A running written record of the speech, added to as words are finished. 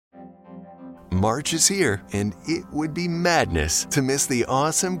March is here, and it would be madness to miss the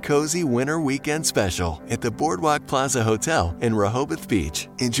awesome Cozy Winter Weekend Special at the Boardwalk Plaza Hotel in Rehoboth Beach.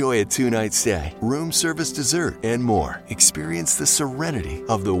 Enjoy a 2-night stay, room service dessert, and more. Experience the serenity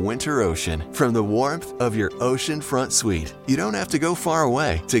of the winter ocean from the warmth of your oceanfront suite. You don't have to go far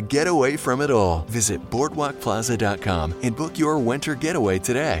away to get away from it all. Visit BoardwalkPlaza.com and book your winter getaway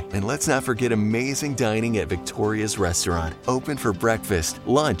today. And let's not forget amazing dining at Victoria's Restaurant. Open for breakfast,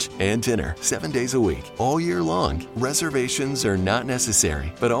 lunch, and dinner 7 days a week, all year long. Reservations are not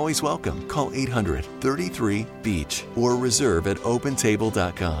necessary, but always welcome. Call 800-33-BEACH or reserve at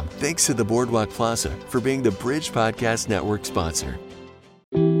OpenTable.com. Thanks to the Boardwalk Plaza for being the Bridge Podcast Network sponsor.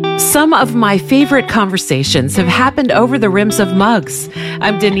 Some of my favorite conversations have happened over the rims of mugs.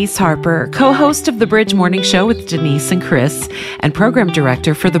 I'm Denise Harper, co-host of The Bridge Morning Show with Denise and Chris, and program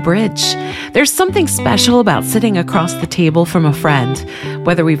director for The Bridge. There's something special about sitting across the table from a friend,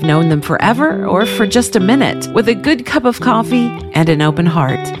 whether we've known them forever or for just a minute, with a good cup of coffee and an open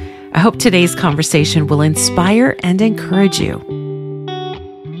heart. I hope today's conversation will inspire and encourage you.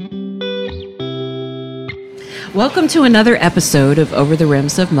 Welcome to another episode of Over the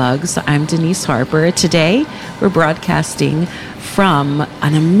Rims of Mugs. I'm Denise Harper. Today, we're broadcasting from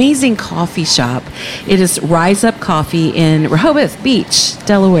an amazing coffee shop. It is Rise Up Coffee in Rehoboth Beach,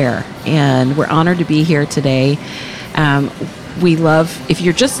 Delaware, and we're honored to be here today. We love, if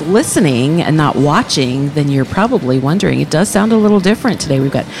you're just listening and not watching, then you're probably wondering, it does sound a little different today.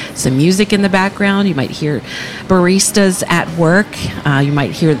 We've got some music in the background. You might hear baristas at work. You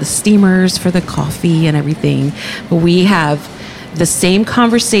might hear the steamers for the coffee and everything. But we have the same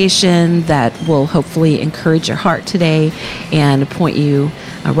conversation that will hopefully encourage your heart today and point you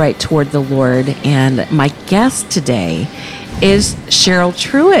right toward the Lord. And my guest today is Cheryl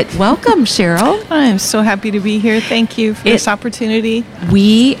Truitt. Welcome, Cheryl. I'm so happy to be here. Thank you for this opportunity.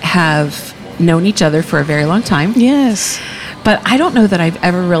 We have known each other for a very long time. Yes. But I don't know that I've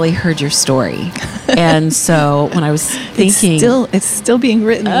ever really heard your story. And so when I was thinking... It's still being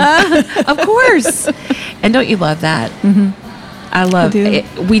written. Of course. And don't you love that? Mm-hmm. I love it.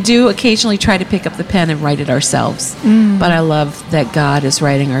 We do occasionally try to pick up the pen and write it ourselves. But I love that God is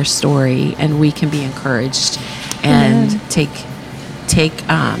writing our story and we can be encouraged and take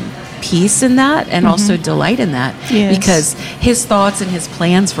peace in that and also delight in that, because his thoughts and his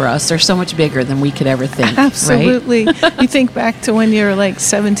plans for us are so much bigger than we could ever think. Absolutely. Right? You think back to when you're like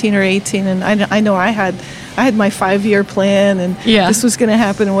 17 or 18, and I know I had my 5-year plan, and this was going to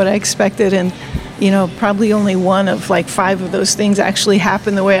happen and what I expected, and probably only one of like 5 of those things actually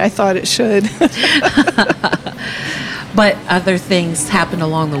happened the way I thought it should. But other things happened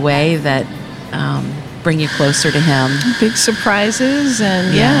along the way that bring you closer to him. Big surprises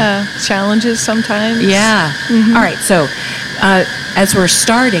and challenges sometimes. Yeah. Mm-hmm. All right. So as we're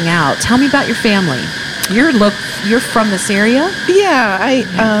starting out, tell me about your family. You're from this area? Yeah.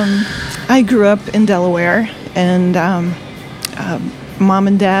 I grew up in Delaware, and Mom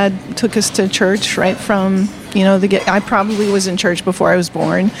and Dad took us to church right from I probably was in church before I was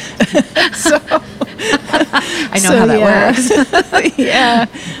born. So I know how that works. Yeah.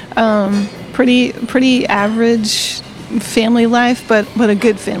 Pretty average family life, but a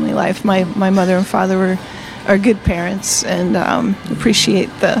good family life. My mother and father are good parents, and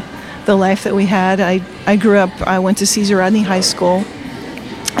appreciate the life that we had. I grew up. I went to Caesar Rodney High School.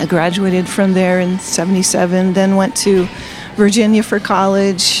 I graduated from there in '77. Then went to Virginia for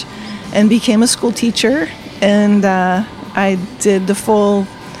college, and became a school teacher. And I did the full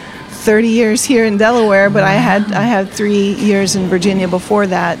 30 years here in Delaware, but I had 3 years in Virginia before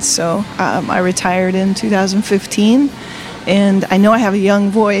that. So I retired in 2015, and I know I have a young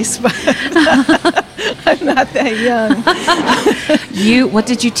voice, but I'm not that young. What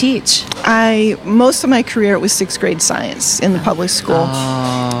did you teach? Most of my career, it was 6th grade science in the public school.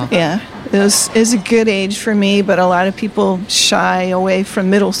 Oh. Yeah. It was a good age for me, but a lot of people shy away from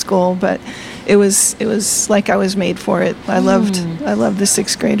middle school, but it was like I was made for it. I loved the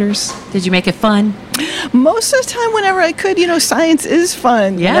 6th graders. Did you make it fun? Most of the time, whenever I could, science is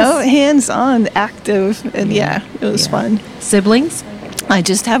fun. Yes. Hands-on, active, and it was fun. Siblings? I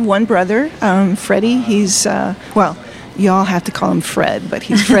just have one brother, Freddie. He's y'all have to call him Fred, but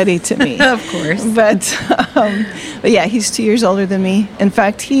he's Freddie to me. Of course. But yeah, he's 2 years older than me. In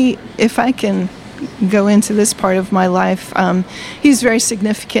fact, if I can go into this part of my life, he's very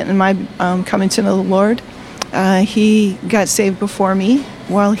significant in my coming to know the Lord. He got saved before me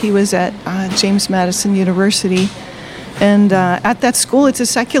while he was at James Madison University. And at that school, it's a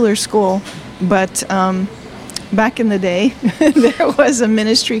secular school, but back in the day, there was a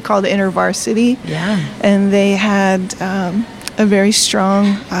ministry called InterVarsity. Yeah. And they had a very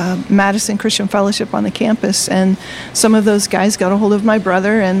strong Madison Christian Fellowship on the campus, and some of those guys got a hold of my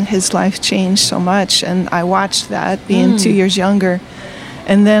brother, and his life changed so much, and I watched that being 2 years younger.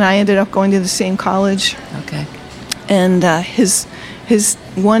 And then I ended up going to the same college. Okay. And his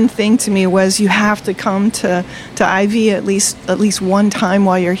one thing to me was, you have to come to Ivy at least one time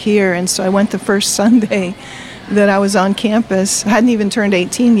while you're here. And so I went the first Sunday that I was on campus. I hadn't even turned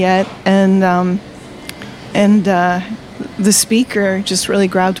 18 yet, and the speaker just really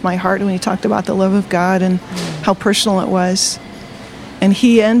grabbed my heart when he talked about the love of God and how personal it was. And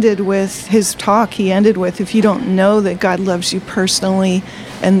he ended with his talk, if you don't know that God loves you personally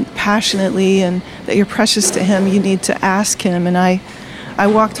and passionately and that you're precious to him, you need to ask him. And I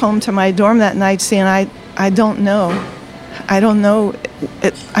walked home to my dorm that night saying, I don't know. I don't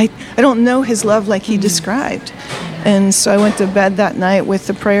know his love like he described. And so I went to bed that night with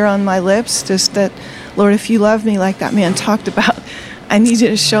the prayer on my lips, just that, Lord, if you love me like that man talked about, I need you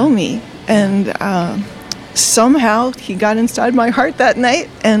to show me. And somehow he got inside my heart that night,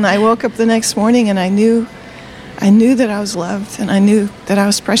 and I woke up the next morning and I knew that I was loved, and I knew that I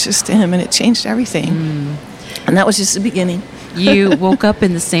was precious to him, and it changed everything. And that was just the beginning. You woke up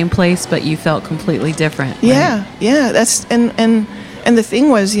in the same place, but you felt completely different. Right? Yeah. That's and the thing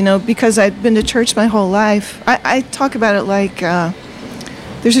was, because I'd been to church my whole life, I talk about it like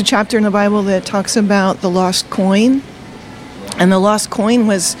there's a chapter in the Bible that talks about the lost coin. And the lost coin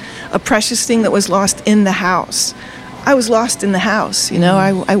was a precious thing that was lost in the house. I was lost in the house,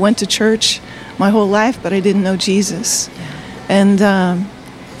 I went to church my whole life, but I didn't know Jesus. And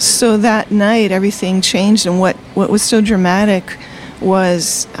so that night, everything changed. And what was so dramatic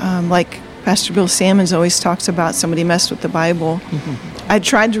was, like Pastor Bill Sammons always talks about, somebody messed with the Bible. I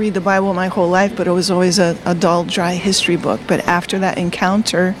tried to read the Bible my whole life, but it was always a dull, dry history book. But after that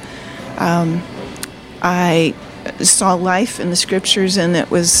encounter, I saw life in the scriptures, and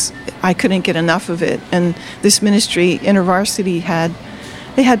I couldn't get enough of it. And this ministry, InterVarsity,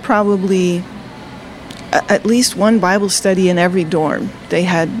 they had probably at least one Bible study in every dorm. They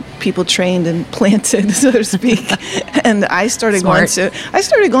had people trained and planted, so to speak. And I started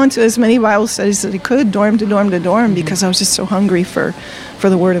going to as many Bible studies as I could, dorm to dorm to dorm, because I was just so hungry for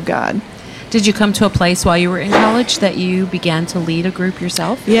the Word of God. Did you come to a place while you were in college that you began to lead a group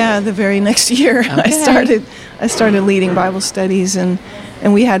yourself? Yeah, the very next year. Okay. I started leading Bible studies, and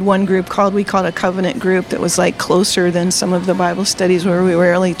we had one group we called a covenant group that was like closer than some of the Bible studies, where we were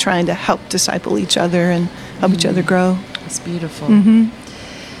really trying to help disciple each other and help each other grow. That's beautiful.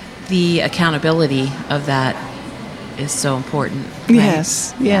 The accountability of that is so important. Right?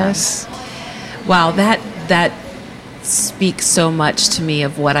 Yes. Wow, that speaks so much to me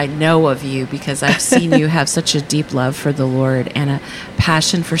of what I know of you, because I've seen you have such a deep love for the Lord and a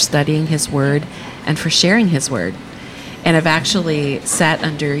passion for studying his word and for sharing his word. And I've actually sat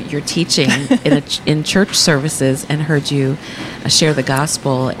under your teaching in church services and heard you share the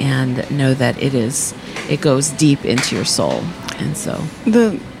gospel, and know that it goes deep into your soul. And so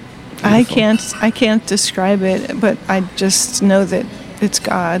I can't describe it, but I just know that it's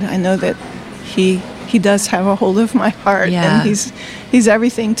God. I know that he does have a hold of my heart, and he's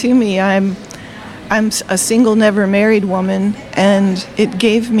everything to me. I'm a single, never married woman, and it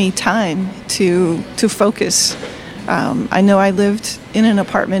gave me time to focus. I know I lived in an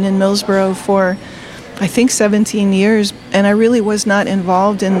apartment in Millsboro for, I think, 17 years, and I really was not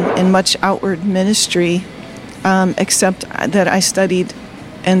involved in much outward ministry, except that I studied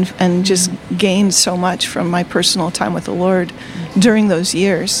and just gained so much from my personal time with the Lord during those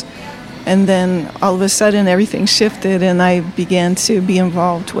years. And then all of a sudden everything shifted, and I began to be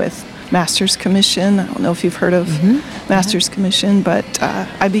involved with Master's Commission. I don't know if you've heard of Master's Commission, but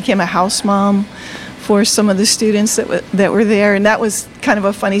I became a house mom for some of the students that were there. And that was kind of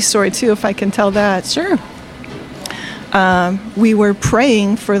a funny story too, if I can tell that. Sure. We were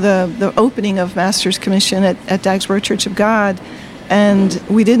praying for the opening of Master's Commission at Dagsboro Church of God, and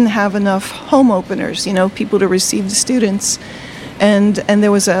we didn't have enough home openers, people to receive the students. And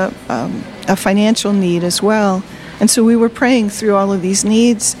there was a financial need as well. And so we were praying through all of these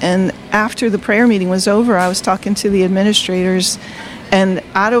needs. And after the prayer meeting was over, I was talking to the administrators, and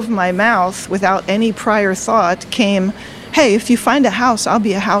out of my mouth, without any prior thought, came, "Hey, if you find a house, I'll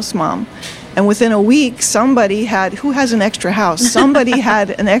be a house mom." And within a week, who has an extra house? Somebody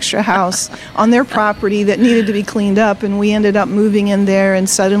had an extra house on their property that needed to be cleaned up, and we ended up moving in there, and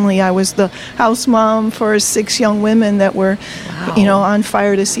suddenly I was the house mom for 6 young women that were, on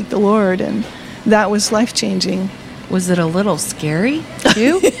fire to seek the Lord, and that was life-changing. Was it a little scary,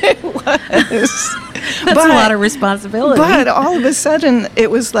 too? It was. That's a lot of responsibility. But all of a sudden,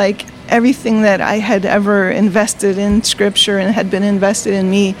 it was like everything that I had ever invested in Scripture and had been invested in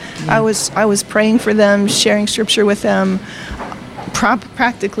me. I was praying for them, sharing Scripture with them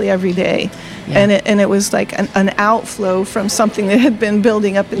practically every day. Yeah. And it was like an outflow from something that had been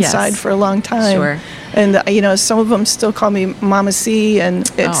building up inside for a long time. Sure. And some of them still call me Mama C, and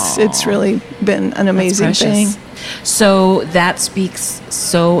it's really been an amazing thing. So that speaks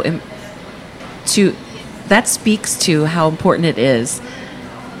to how important it is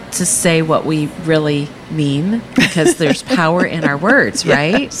to say what we really mean, because there's power in our words,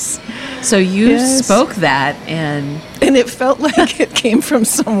 right? Yes. So you spoke that, and it felt like it came from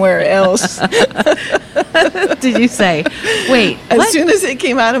somewhere else. Did you say, wait, as what? soon as it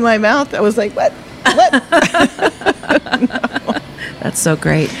came out of my mouth, I was like, what? No. That's so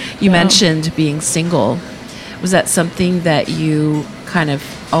great. You mentioned being single. Was that something that you kind of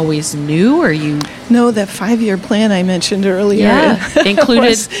always knew, or you? No, that 5-year plan I mentioned earlier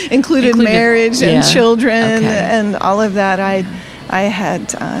included marriage and children and all of that. I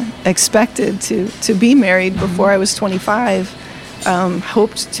had expected to be married before I was 25,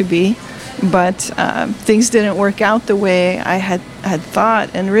 hoped to be, but things didn't work out the way I had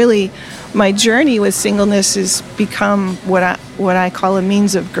thought. And really, my journey with singleness has become what I call a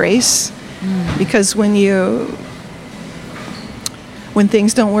means of grace, because when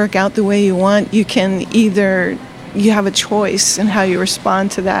things don't work out the way you want, you have a choice in how you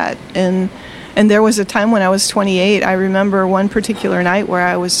respond to that. And there was a time when I was 28, I remember one particular night where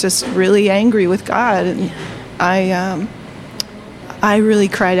I was just really angry with God, and I really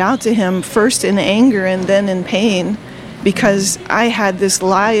cried out to him, first in anger and then in pain, because I had this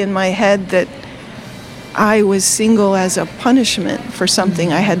lie in my head that I was single as a punishment for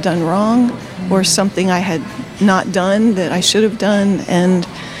something I had done wrong, or something I had not done that I should have done, and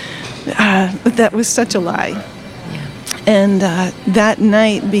that was such a lie. Yeah. And that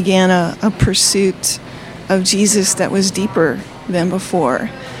night began a pursuit of Jesus that was deeper than before.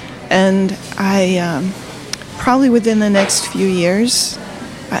 And I probably within the next few years,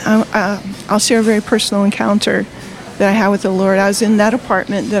 I'll share a very personal encounter that I had with the Lord. I was in that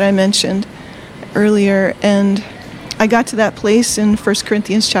apartment that I mentioned earlier, and I got to that place in 1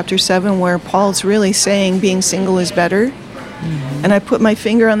 Corinthians chapter 7 where Paul's really saying being single is better. Mm-hmm. And I put my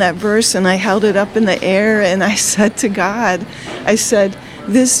finger on that verse and I held it up in the air, and I said to God, I said,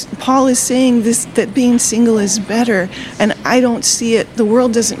 Paul is saying this, that being single is better, and I don't see it. The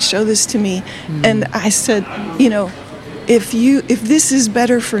world doesn't show this to me. Mm-hmm. And I said, if this is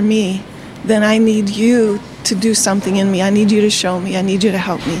better for me, then I need you to do something in me. I need you to show me. I need you to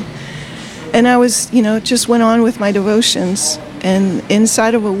help me. And I was, just went on with my devotions. And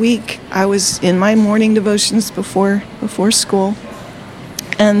inside of a week, I was in my morning devotions before school.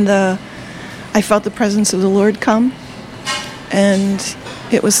 And I felt the presence of the Lord come. And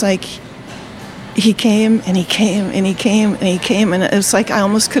it was like he came and he came and he came and he came. And it was like I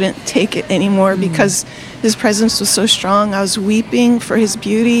almost couldn't take it anymore because his presence was so strong. I was weeping for his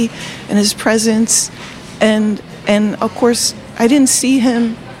beauty and his presence. And of course, I didn't see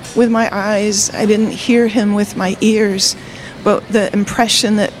him with my eyes. I didn't hear him with my ears. But the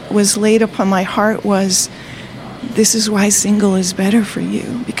impression that was laid upon my heart was, this is why single is better for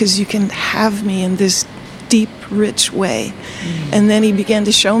you, because you can have me in this deep, rich way. Mm-hmm. And then he began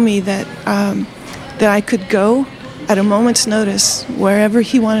to show me that I could go at a moment's notice wherever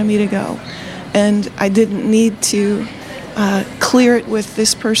he wanted me to go. And I didn't need to clear it with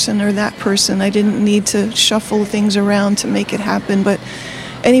this person or that person. I didn't need to shuffle things around to make it happen. But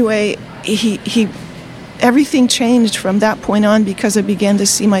anyway, everything changed from that point on because I began to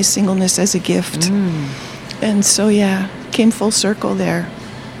see my singleness as a gift. And so, came full circle there.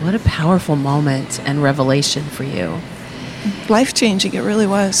 What a powerful moment and revelation for you. Life-changing, it really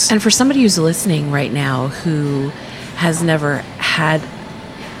was. And for somebody who's listening right now who has never had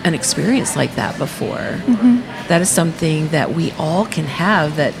an experience like that before, that is something that we all can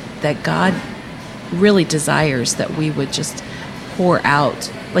have, that God really desires that we would just pour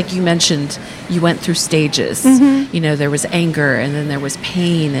out. Like you mentioned, you went through stages. There was anger, and then there was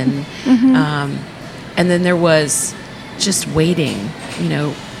pain, and then there was just waiting,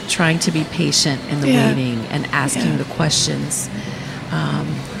 trying to be patient in the waiting and asking the questions.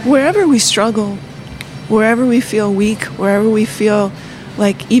 Wherever we struggle, wherever we feel weak, wherever we feel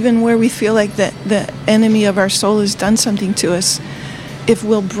like, even where we feel like the enemy of our soul has done something to us, if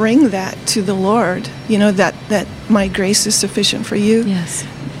we'll bring that to the Lord, that my grace is sufficient for you. Yes.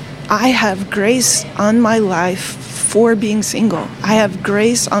 I have grace on my life for being single. I have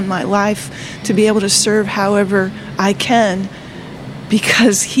grace on my life to be able to serve however I can,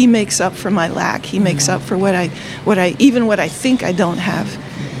 because he makes up for my lack. He makes up for what I think I don't have.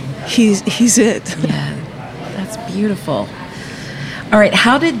 he's it. Yeah, that's beautiful. All right,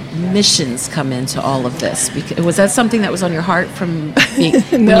 how did missions come into all of this? Was that something that was on your heart from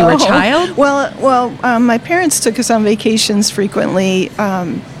when you were a child? Well, my parents took us on vacations frequently,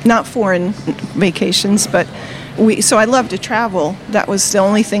 not foreign vacations, but so I loved to travel. That was the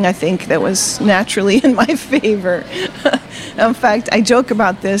only thing I think that was naturally in my favor. In fact, I joke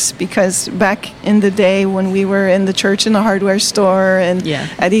about this because back in the day when we were in the church in the hardware store and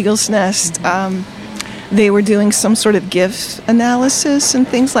at Eagle's Nest, they were doing some sort of gift analysis and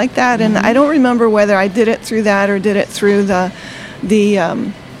things like that. And I don't remember whether I did it through that or did it through the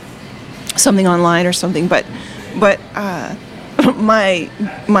something online or something. But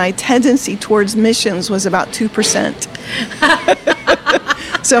my tendency towards missions was about 2%.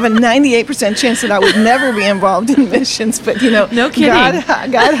 So I have a 98% chance that I would never be involved in missions. But no kidding.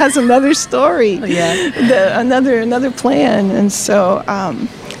 God has another story, another plan, and so.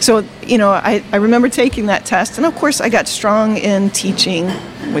 I remember taking that test, and of course I got strong in teaching,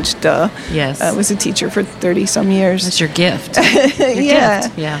 which Yes. I was a teacher for 30-some years. That's your gift.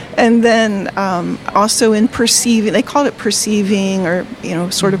 Gift. Yeah. And then also in perceiving, they called it perceiving or,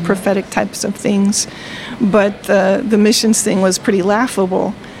 sort of prophetic types of things. But the missions thing was pretty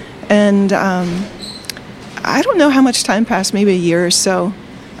laughable. And I don't know how much time passed, maybe a year or so.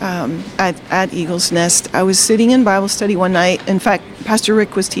 At Eagle's Nest, I was sitting in Bible study one night. In fact, Pastor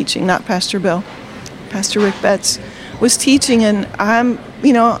Rick was teaching, not Pastor Bill. Pastor Rick Betts was teaching, and I'm,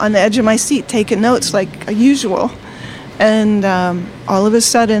 on the edge of my seat taking notes like usual. And all of a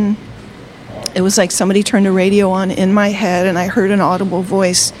sudden, it was like somebody turned a radio on in my head, and I heard an audible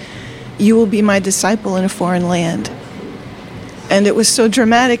voice, "You will be my disciple in a foreign land." And it was so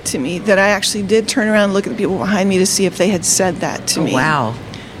dramatic to me that I actually did turn around and look at the people behind me to see if they had said that to me. Wow.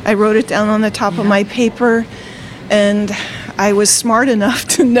 I wrote it down on the top of my paper, and I was smart enough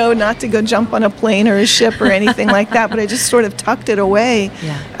to know not to go jump on a plane or a ship or anything like that, but I just sort of tucked it away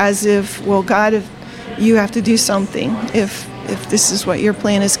as if, well, God, if you have to do something, if this is what your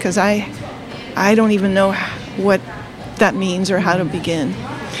plan is, because I don't even know what that means or how to begin.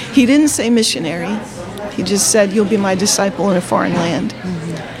 He didn't say missionary. He just said, "You'll be my disciple in a foreign land."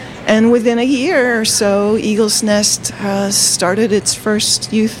 And within a year or so, Eagle's Nest started its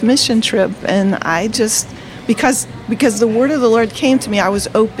first youth mission trip. And I just, because the word of the Lord came to me, I was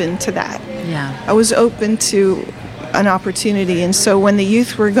open to that. Yeah. I was open to an opportunity. And so when the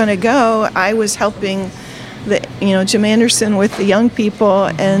youth were going to go, I was helping Jim Anderson with the young people.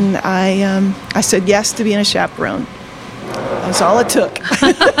 And I said yes to being a chaperone. That's all it took.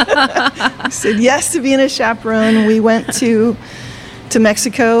 I said yes to being a chaperone. We went to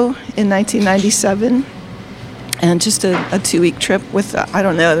Mexico in 1997, and just a 2-week trip with,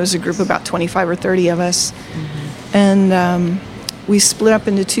 there was a group of about 25 or 30 of us. Mm-hmm. And we split up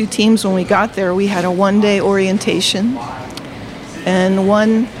into 2 teams when we got there. We had a 1-day orientation, and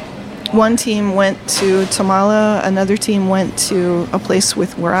one team went to Tamala, another team went to a place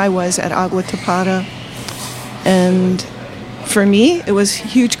where I was at Agua Tapada. And for me, it was a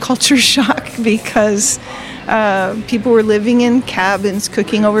huge culture shock because people were living in cabins,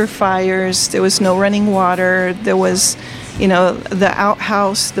 cooking over fires. There was no running water. There was, the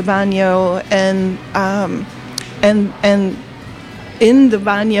outhouse, the baño, and in the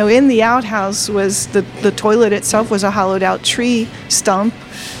baño, in the outhouse, was the toilet itself was a hollowed out tree stump.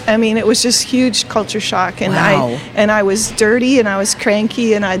 I mean, it was just huge culture shock, and wow. I was dirty, and I was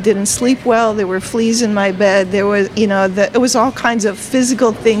cranky, and I didn't sleep well. There were fleas in my bed. There was, it was all kinds of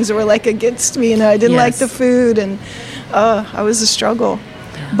physical things that were like against me, and I didn't like the food, and I was a struggle.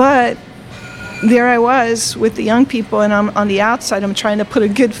 Yeah. But there I was with the young people, and I'm on the outside. I'm trying to put a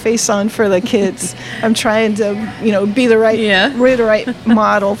good face on for the kids. I'm trying to, be the right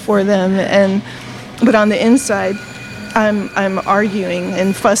model for them, but on the inside, I'm arguing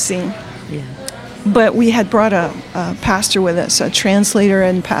and fussing. Yeah. But we had brought a pastor with us, a translator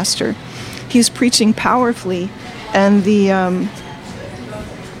and pastor. He was preaching powerfully, and the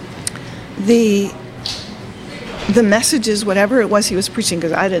messages, whatever it was he was preaching,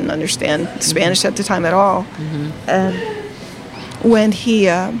 because I didn't understand Spanish at the time at all. Mm-hmm. And when he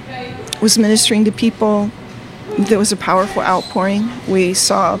was ministering to people, there was a powerful outpouring. We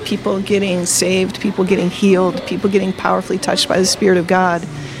saw people getting saved, people getting healed, people getting powerfully touched by the Spirit of God.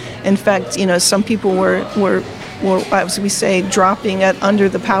 In fact, some people were as we say, dropping under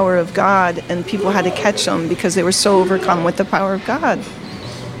the power of God, and people had to catch them because they were so overcome with the power of God.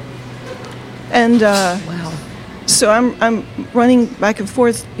 And wow. So I'm running back and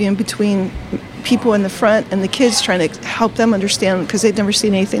forth between people in the front and the kids, trying to help them understand, because they'd never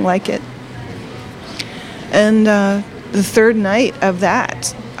seen anything like it. And the third night of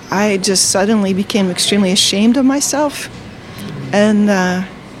that, I just suddenly became extremely ashamed of myself. And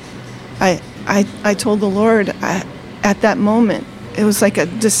I told the Lord at that moment, it was like a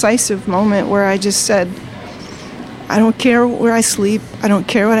decisive moment where I just said, I don't care where I sleep. I don't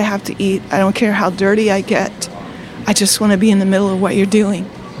care what I have to eat. I don't care how dirty I get. I just want to be in the middle of what you're doing.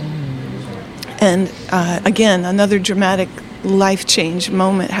 And again, another dramatic life change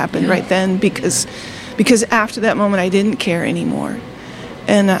moment happened right then, because after that moment I didn't care anymore.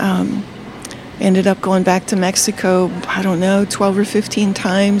 And ended up going back to Mexico, I don't know, 12 or 15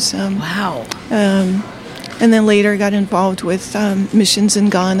 times. Wow. And then later got involved with missions in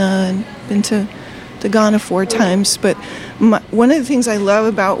Ghana and been to Ghana 4 times. But one of the things I love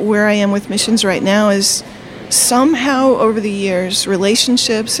about where I am with missions right now is somehow over the years,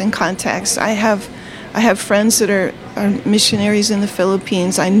 relationships and contacts. I have friends that are missionaries in the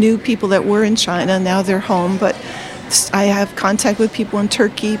Philippines. I knew people that were in China, now they're home, but I have contact with people in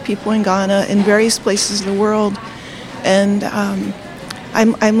Turkey, people in Ghana, in various places in the world. And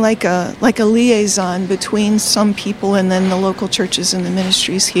I'm like a liaison between some people and then the local churches and the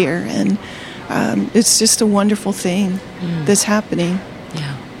ministries here. And it's just a wonderful thing that's happening.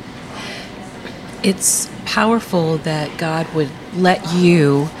 Yeah. It's powerful that God would let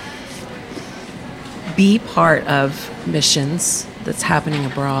you be part of missions that's happening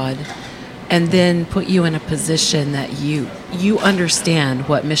abroad, and then put you in a position that you understand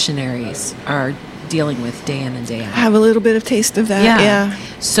what missionaries are dealing with day in and day out. I have a little bit of taste of that. Yeah.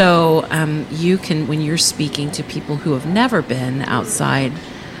 So you can, when you're speaking to people who have never been outside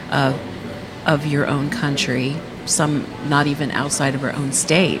of your own country, some not even outside of our own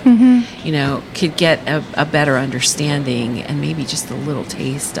state, could get a better understanding and maybe just a little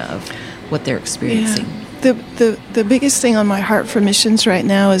taste of what they're experiencing. Yeah. The biggest thing on my heart for missions right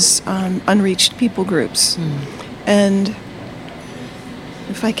now is unreached people groups. And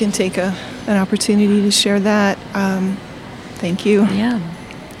if I can take an opportunity to share that, thank you. Yeah.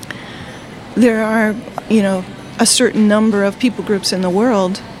 There are, a certain number of people groups in the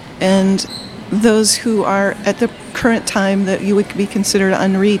world, and those who are at the current time that you would be considered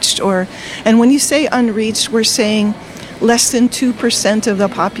unreached, and when you say unreached, we're saying less than 2% of the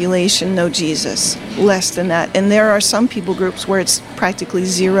population know Jesus, less than that. And there are some people groups where it's practically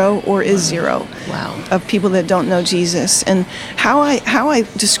zero or is zero of people that don't know Jesus. And how I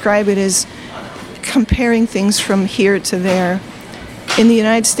describe it is comparing things from here to there. In the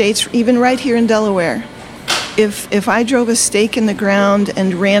United States, even right here in Delaware, if I drove a stake in the ground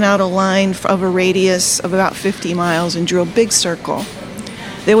and ran out a line of a radius of about 50 miles and drew a big circle,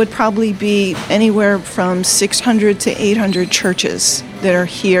 there would probably be anywhere from 600 to 800 churches that are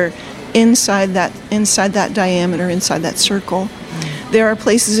here inside that diameter, inside that circle. There are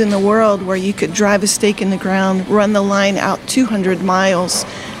places in the world where you could drive a stake in the ground, run the line out 200 miles,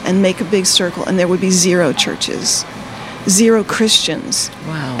 and make a big circle, and there would be 0 churches, 0 Christians.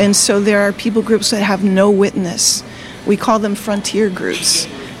 Wow. And so there are people groups that have no witness. We call them frontier groups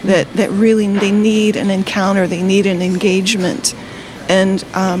that really, they need an encounter, they need an engagement. And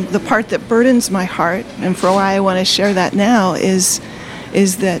the part that burdens my heart, and for why I want to share that now, is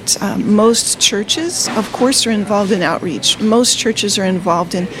that most churches, of course, are involved in outreach. Most churches are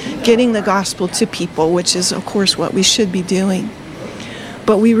involved in getting the gospel to people, which is, of course, what we should be doing.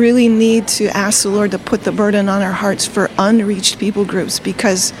 But we really need to ask the Lord to put the burden on our hearts for unreached people groups,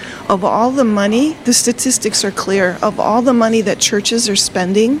 because of all the money, the statistics are clear, of all the money that churches are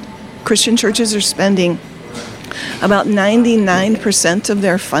spending, Christian churches are spending, about 99% of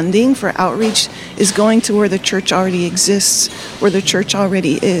their funding for outreach is going to where the church already exists, where the church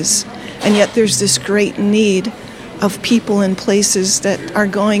already is. And yet there's this great need of people in places that are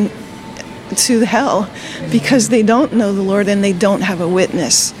going to hell because they don't know the Lord and they don't have a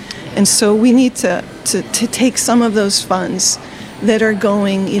witness. And so we need to take some of those funds that are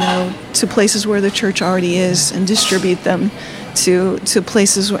going, to places where the church already is and distribute them to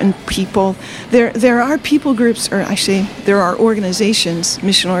places and people. There are people groups, or actually there are organizations,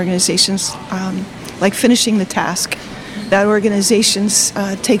 mission organizations, like Finishing the Task. That organization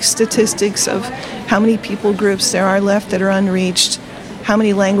takes statistics of how many people groups there are left that are unreached, how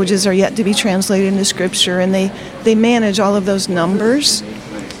many languages are yet to be translated into Scripture, and they manage all of those numbers.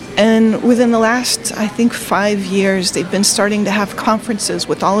 And within the last, I think, 5 years, they've been starting to have conferences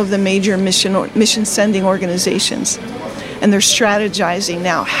with all of the major mission sending organizations. And they're strategizing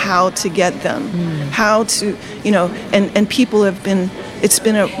now how to get them, how to, and people have been, it's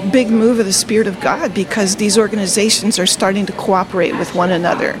been a big move of the Spirit of God, because these organizations are starting to cooperate with one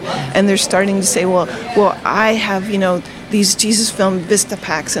another. And they're starting to say, well, I have, these Jesus Film Vista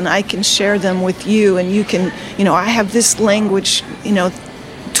Packs, and I can share them with you, and you can, I have this language,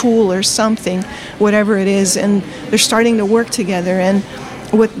 tool or something, whatever it is, and they're starting to work together. And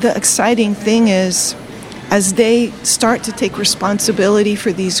what the exciting thing is, as they start to take responsibility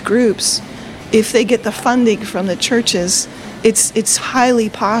for these groups, if they get the funding from the churches, it's highly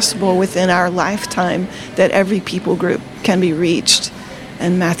possible within our lifetime that every people group can be reached,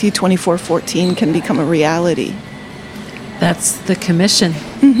 and Matthew 24:14 can become a reality. That's the commission,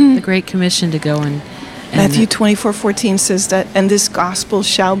 the Great Commission to go and Matthew 24:14 says that, and this gospel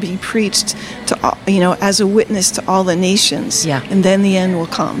shall be preached to all, as a witness to all the nations. Yeah. And then the end will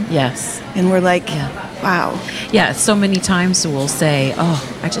come. Yes. And we're like, wow. Yeah, so many times we'll say,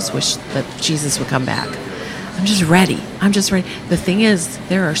 oh, I just wish that Jesus would come back. I'm just ready. The thing is,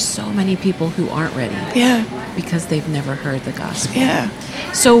 there are so many people who aren't ready. Yeah. Because they've never heard the gospel. Yeah.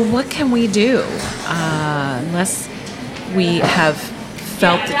 So what can we do unless we have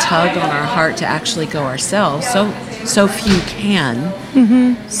felt the tug on our heart to actually go ourselves? So few can.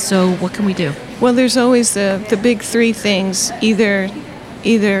 Mm-hmm. So what can we do? Well, there's always the big three things. Either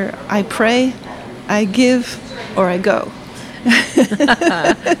I pray, I give, or I go.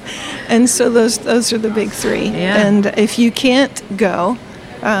 And so those are the big three. Yeah. And if you can't go,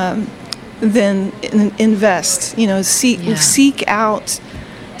 then invest.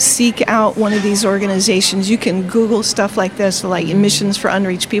 Seek out one of these organizations. You can Google stuff like this, like missions for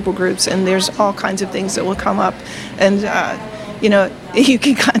unreached people groups, and there's all kinds of things that will come up. And you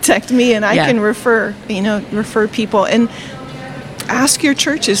can contact me, and I can refer people, and ask your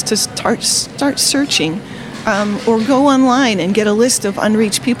churches to start searching, or go online and get a list of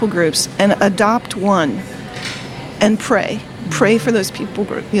unreached people groups and adopt one, and pray for those people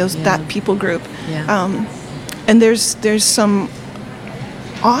group, that people group. Yeah. And there's some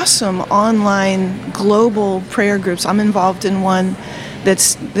awesome online global prayer groups. I'm involved in one that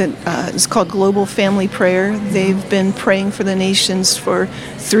is called Global Family Prayer. They've been praying for the nations for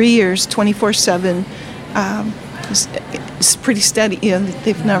 3 years, 24/7. It's pretty steady.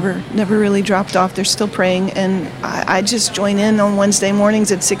 They've never really dropped off. They're still praying, and I just join in on Wednesday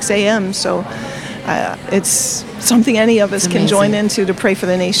mornings at 6 a.m. So it's something any of us can join into to pray for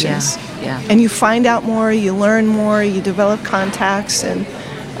the nations. Yeah. And you find out more, you learn more, you develop contacts, and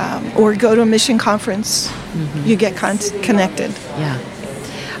or go to a mission conference. Mm-hmm. You get connected. Yeah.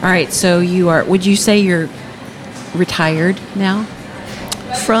 All right. So would you say you're retired now?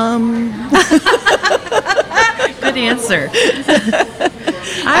 From... Good answer.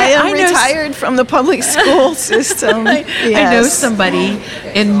 I am retired from the public school system. I know somebody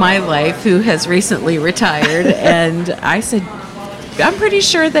in my life who has recently retired, and I said, I'm pretty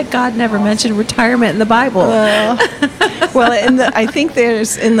sure that God never mentioned retirement in the Bible. Well, I think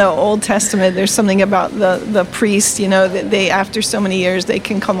there's in the Old Testament, there's something about the priest, that they, after so many years, they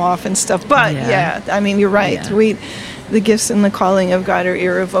can come off and stuff. But I mean, you're right. Yeah. The gifts and the calling of God are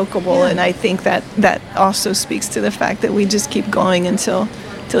irrevocable, and I think that also speaks to the fact that we just keep going until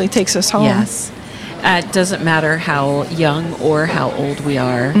He takes us home. Yes. It doesn't matter how young or how old we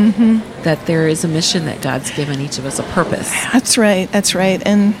are, that there is a mission that God's given each of us, a purpose. That's right.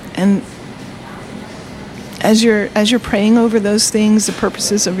 And as you're praying over those things, the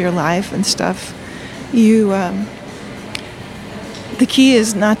purposes of your life and stuff, the key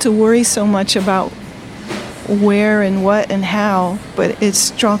is not to worry so much about where and what and how, but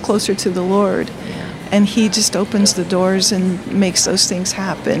it's draw closer to the Lord. And He just opens the doors and makes those things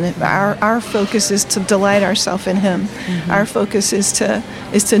happen. Our focus is to delight ourselves in Him. Mm-hmm. Our focus is to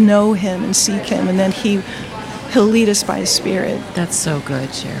know Him and seek Him, and then He'll lead us by His Spirit. That's so good,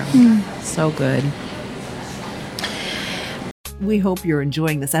 Cheryl. So good. We hope you're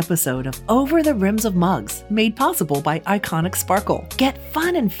enjoying this episode of Over the Rims of Mugs, made possible by Iconic Sparkle. Get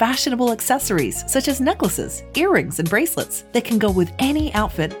fun and fashionable accessories such as necklaces, earrings, and bracelets that can go with any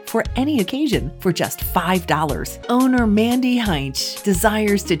outfit for any occasion for just $5. Owner Mandy Heinch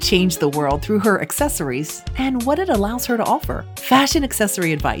desires to change the world through her accessories and what it allows her to offer. Fashion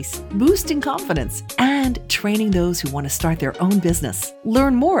accessory advice, boosting confidence, and training those who want to start their own business.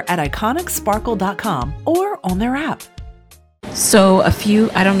 Learn more at iconicsparkle.com or on their app. So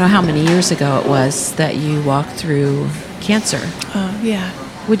I don't know how many years ago it was that you walked through cancer. Yeah.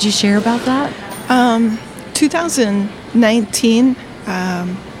 Would you share about that? 2019,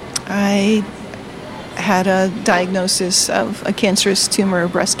 I had a diagnosis of a cancerous tumor,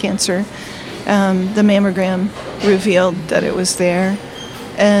 breast cancer. The mammogram revealed that it was there.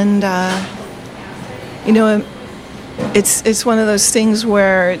 And, it's one of those things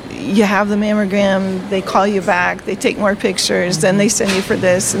where you have the mammogram, they call you back, they take more pictures, then they send you for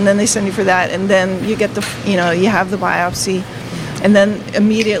this, and then they send you for that, and then you get you have the biopsy. And then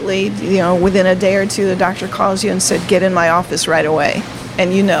immediately, within a day or two, the doctor calls you and said, get in my office right away.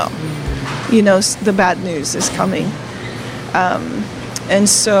 and you know the bad news is coming. And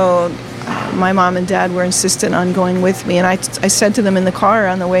so my mom and dad were insistent on going with me, and I said to them in the car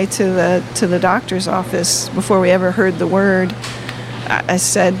on the way to the doctor's office before we ever heard the word, I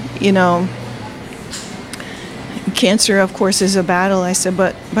said, cancer, of course, is a battle. I said,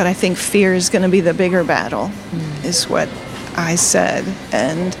 but I think fear is going to be the bigger battle, is what I said.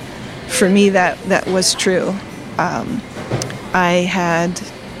 And for me, that was true. I had,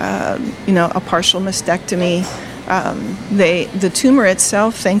 a partial mastectomy. The tumor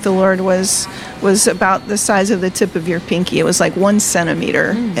itself, thank the Lord, was about the size of the tip of your pinky. It was like 1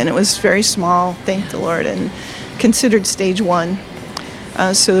 centimeter, and it was very small, thank the Lord, and considered stage 1.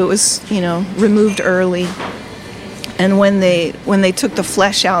 So it was, removed early. And when they took the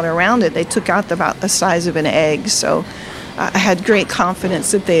flesh out around it, they took out about the size of an egg. So I had great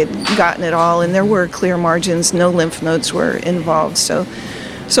confidence that they had gotten it all, and there were clear margins, no lymph nodes were involved. So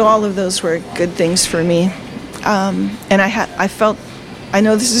all of those were good things for me. And I felt, I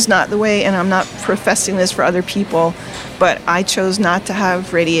know this is not the way, and I'm not professing this for other people, but I chose not to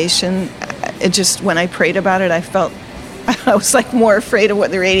have radiation. It just, when I prayed about it, I felt, I was like more afraid of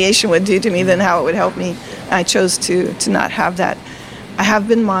what the radiation would do to me than how it would help me. I chose to not have that. I have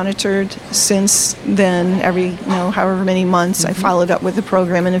been monitored since then, every, however many months. I followed up with the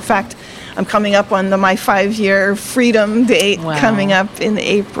program, and in fact, I'm coming up on my 5-year freedom date. Wow. Coming up in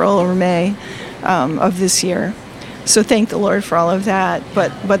April or May of this year. So thank the Lord for all of that.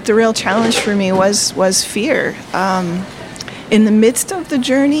 But the real challenge for me was fear. In the midst of the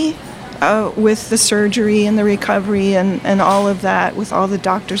journey, with the surgery and the recovery and all of that, with all the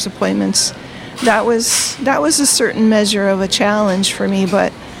doctor's appointments, that was a certain measure of a challenge for me.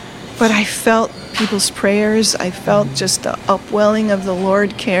 But I felt people's prayers. I felt just the upwelling of the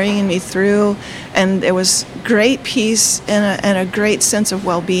Lord carrying me through, and there was great peace and a great sense of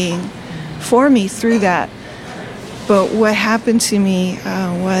well-being for me through that. But what happened to me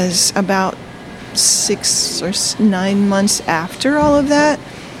was about 6 or 9 months after all of that,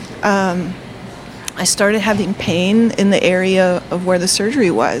 I started having pain in the area of where the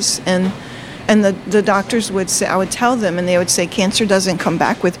surgery was, and the doctors would say, I would tell them, and they would say, cancer doesn't come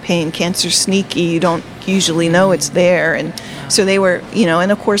back with pain. Cancer's sneaky. You don't usually know it's there. And so they were,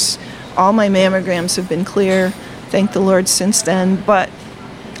 and of course, all my mammograms have been clear, thank the Lord, since then. But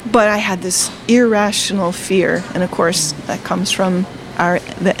I had this irrational fear, and of course, that comes from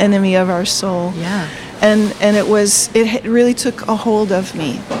the enemy of our soul. Yeah. And it really took a hold of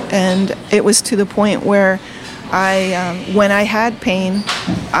me, and it was to the point where when I had pain,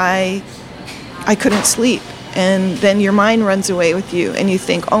 I couldn't sleep, and then your mind runs away with you, and you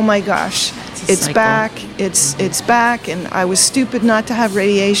think, oh my gosh, it's back, it's back, and I was stupid not to have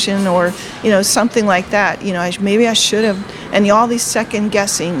radiation, or something like that. Maybe I should have, and all these second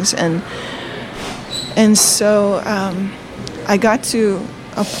guessings, and so I got to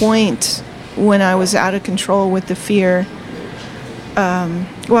a point when I was out of control with the fear. I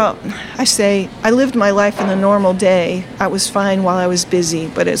lived my life in a normal day. I was fine while I was busy,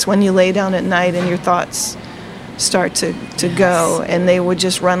 but it's when you lay down at night and your thoughts start to go, and they would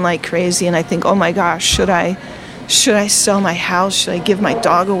just run like crazy, and I think, oh my gosh, should I sell my house? Should I give my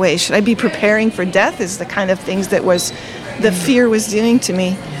dog away? Should I be preparing for death? Is the kind of things that the fear was doing to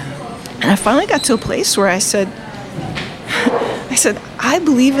me. And I finally got to a place where I said, I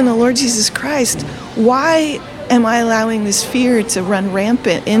believe in the Lord Jesus Christ. Why am I allowing this fear to run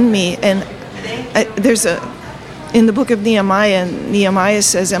rampant in me? And in the book of Nehemiah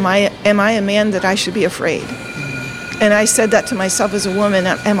says, am I a man that I should be afraid? And I said that to myself as a woman.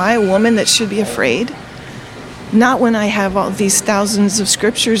 Am I a woman that should be afraid? Not when I have all these thousands of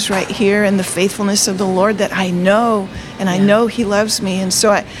scriptures right here and the faithfulness of the Lord that I know, and I know He loves me. And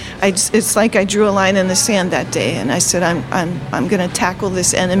so it's like I drew a line in the sand that day, and I said, I'm going to tackle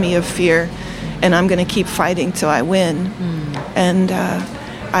this enemy of fear, and I'm going to keep fighting till I win. And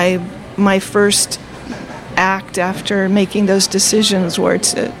my first act after making those decisions were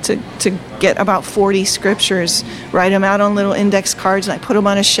to get about 40 scriptures, write them out on little index cards, and I put them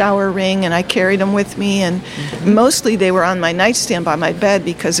on a shower ring, and I carried them with me, and mostly they were on my nightstand by my bed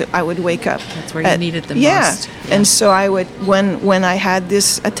because I would wake up. That's where you needed them most. Yeah, and so I would, when I had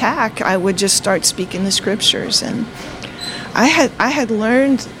this attack, I would just start speaking the scriptures, and I had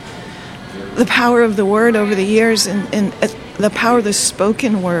learned the power of the word over the years, and the power of the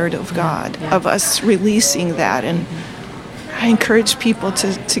spoken word of God, of us releasing that. And I encourage people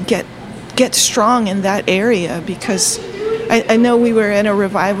to get strong in that area, because I know we were in a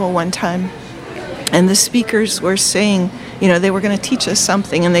revival one time, and the speakers were saying, they were going to teach us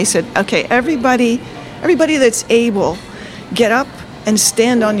something, and they said, okay, everybody that's able, get up and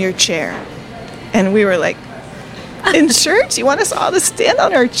stand on your chair. And we were like, in church, you want us all to stand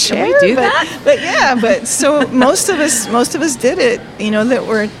on our chair? Can we do that? But yeah, but so most of us did it, that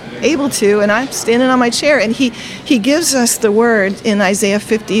we're able to, and I'm standing on my chair, and he gives us the word in Isaiah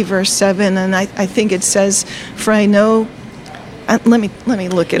 50 verse 7, and I think it says, for I know, let me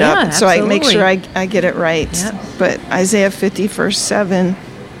look it up so I make sure I get it right. Yep. But Isaiah 50 verse 7,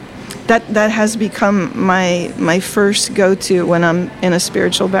 that has become my first go-to when I'm in a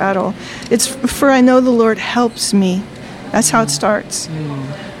spiritual battle. It's, for I know the Lord helps me. That's how it starts.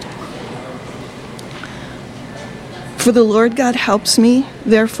 For the Lord God helps me,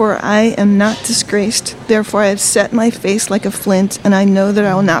 therefore I am not disgraced. Therefore I have set my face like a flint, and I know that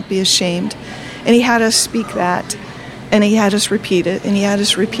I will not be ashamed. And he had us speak that, and he had us repeat it, and he had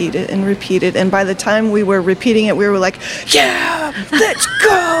us repeat it and repeat it. And by the time we were repeating it, we were like, yeah, let's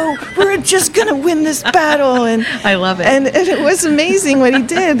go. We're just going to win this battle. And I love it. And it was amazing what he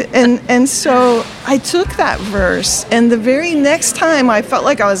did. And so I took that verse, and the very next time I felt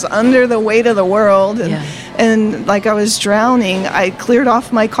like I was under the weight of the world, and like I was drowning, I cleared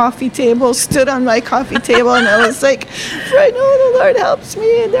off my coffee table, stood on my coffee table, and I was like, for I know the Lord helps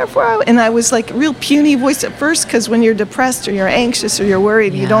me, and therefore I was like real puny voice at first, because when you're depressed or you're anxious or you're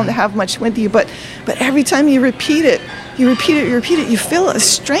worried, you don't have much with you, but every time you repeat it, you feel a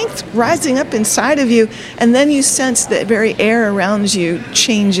strength rising up inside of you, and then you sense that very air around you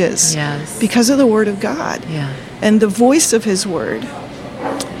changes because of the Word of God and the voice of His Word.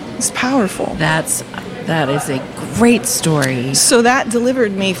 It's powerful. That is a great story. So that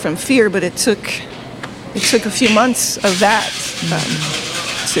delivered me from fear, but it took a few months of that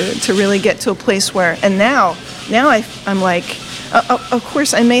to really get to a place where, and now I'm like, of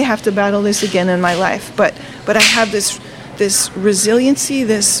course I may have to battle this again in my life, but I have this resiliency,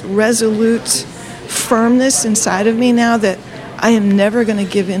 this resolute firmness inside of me now that I am never going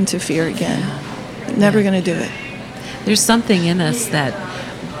to give in to fear again. Never going to do it. There's something in us that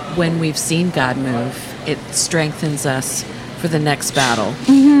when we've seen God move, it strengthens us for the next battle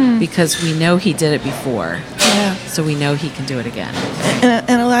because we know He did it before. Yeah. So we know He can do it again.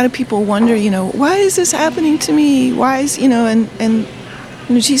 And a lot of people wonder, why is this happening to me? Why is, and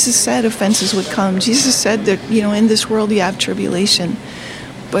Jesus said offenses would come. Jesus said that, in this world you have tribulation.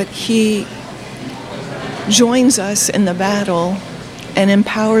 But He joins us in the battle and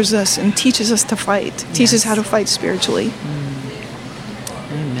empowers us and teaches us to fight, teaches how to fight spiritually.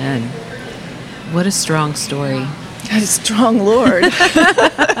 Amen. What a strong story. A strong Lord.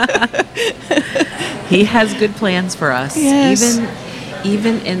 He has good plans for us. Yes.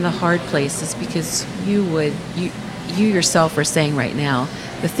 Even in the hard places, because you yourself are saying right now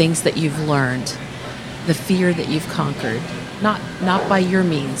the things that you've learned, the fear that you've conquered, not by your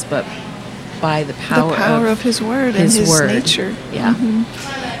means, but by the power of His Word and His nature. Yeah.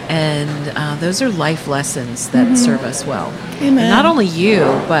 And those are life lessons that serve us well. Amen. And not only you,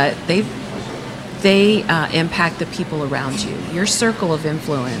 but they impact the people around you. Your circle of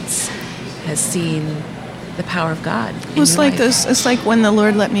influence has seen the power of God. It's like this. It's like when the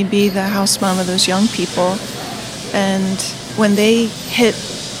Lord let me be the house mom of those young people, and when they hit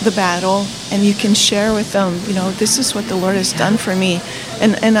the battle, and you can share with them, this is what the Lord has done for me.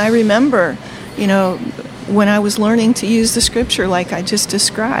 And I remember, when I was learning to use the scripture like I just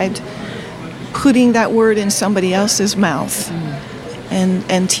described, putting that word in somebody else's mouth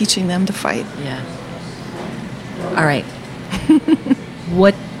and teaching them to fight. Yeah. All right.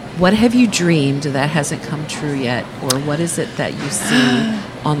 What have you dreamed that hasn't come true yet? Or what is it that you see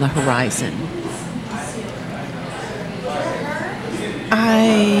on the horizon?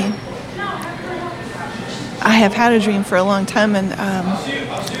 I have had a dream for a long time, and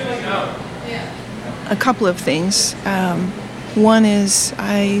a couple of things. One is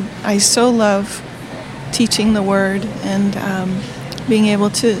I so love teaching the Word and being able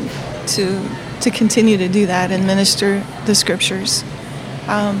to continue to do that and minister the Scriptures.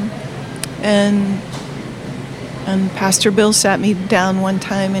 And Pastor Bill sat me down one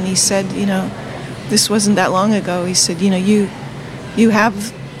time and he said, this wasn't that long ago. He said, you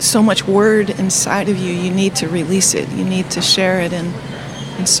have so much Word inside of you. You need to release it. You need to share it. And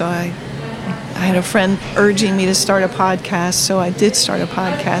so I had a friend urging me to start a podcast, so I did start a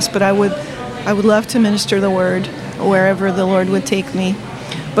podcast. But I would love to minister the Word wherever the Lord would take me.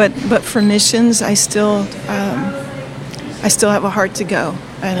 But for missions, I still have a heart to go.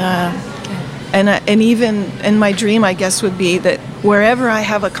 And even in my dream, I guess, would be that wherever I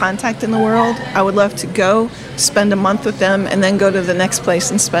have a contact in the world, I would love to go, spend a month with them, and then go to the next place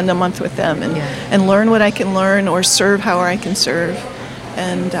and spend a month with them and learn what I can learn or serve how I can serve.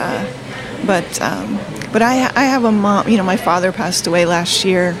 And but But I have a mom. My father passed away last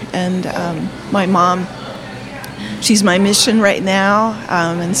year, and my mom, she's my mission right now,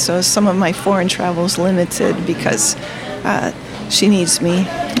 and so some of my foreign travel is limited because she needs me,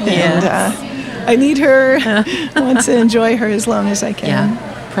 and I need her. I want to enjoy her as long as I can.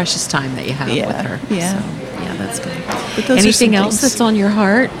 Yeah, precious time that you have with her. Yeah. So, yeah, that's good. But those Anything are some else things. that's on your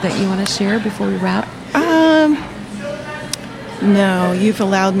heart that you want to share before we wrap? No, you've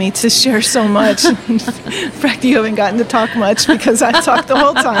allowed me to share so much. In fact, you haven't gotten to talk much because I've talked the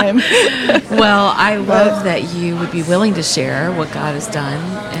whole time. Well, I love that you would be willing to share what God has done,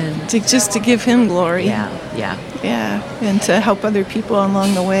 and Just to give him glory. yeah. And to help other people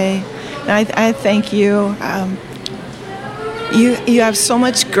along the way. And I thank you. You have so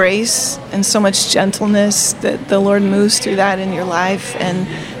much grace and so much gentleness that the Lord moves through that in your life, and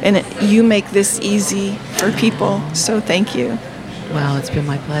you make this easy for people. So thank you. Well, it's been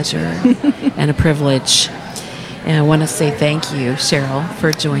my pleasure and a privilege. And I want to say thank you, Cheryl,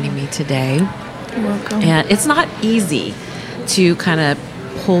 for joining me today. You're welcome. And it's not easy to kind of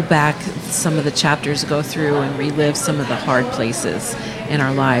pull back some of the chapters, go through and relive some of the hard places in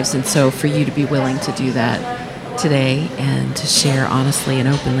our lives. And so for you to be willing to do that today and to share honestly and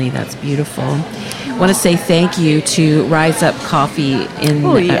openly, that's beautiful. I want to say thank you to Rise Up Coffee in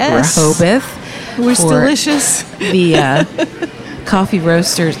Rehoboth. It was delicious. The coffee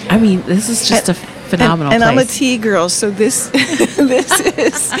roasters. I mean, this is just a phenomenal and place. I'm a tea girl, so this is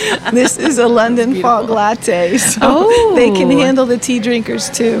a London fog latte. So they can handle the tea drinkers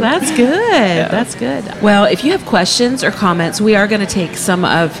too. That's good. That's good. Well, if you have questions or comments, we are going to take some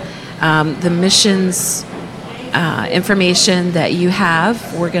of the missions information that you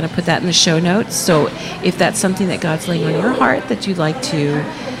have. We're going to put that in the show notes. So if that's something that God's laying on your heart that you'd like to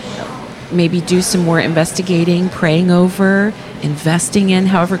maybe do some more investigating, praying over, investing in,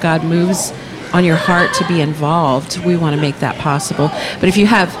 however God moves on your heart to be involved, we want to make that possible. But if you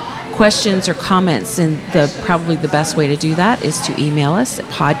have questions or comments, then probably the best way to do that is to email us at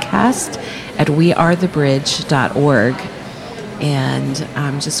podcast@wearethebridge.org. And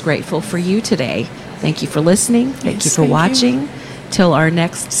I'm just grateful for you today. Thank you for listening. Thank you for watching. Till our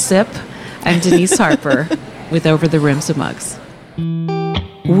next sip, I'm Denise Harper with Over the Rims of Mugs.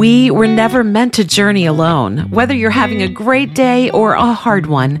 We were never meant to journey alone. Whether you're having a great day or a hard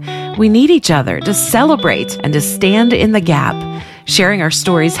one, we need each other to celebrate and to stand in the gap. Sharing our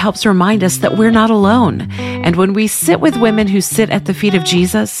stories helps remind us that we're not alone. And when we sit with women who sit at the feet of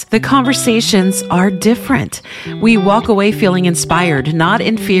Jesus, the conversations are different. We walk away feeling inspired, not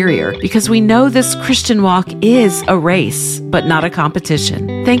inferior, because we know this Christian walk is a race, but not a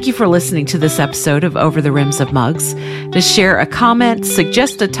competition. Thank you for listening to this episode of Over the Rims of Mugs. To share a comment,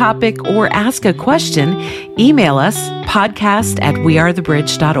 suggest a topic, or ask a question, email us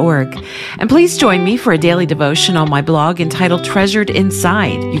podcast@wearethebridge.org. And please join me for a daily devotion on my blog entitled Treasured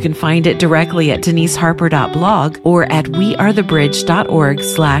Inside. You can find it directly at deniseharper.blog or at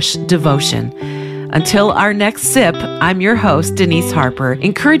wearethebridge.org/devotion. Until our next sip, I'm your host, Denise Harper,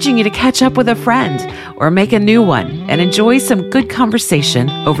 encouraging you to catch up with a friend or make a new one and enjoy some good conversation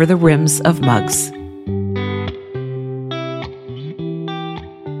over the rims of mugs.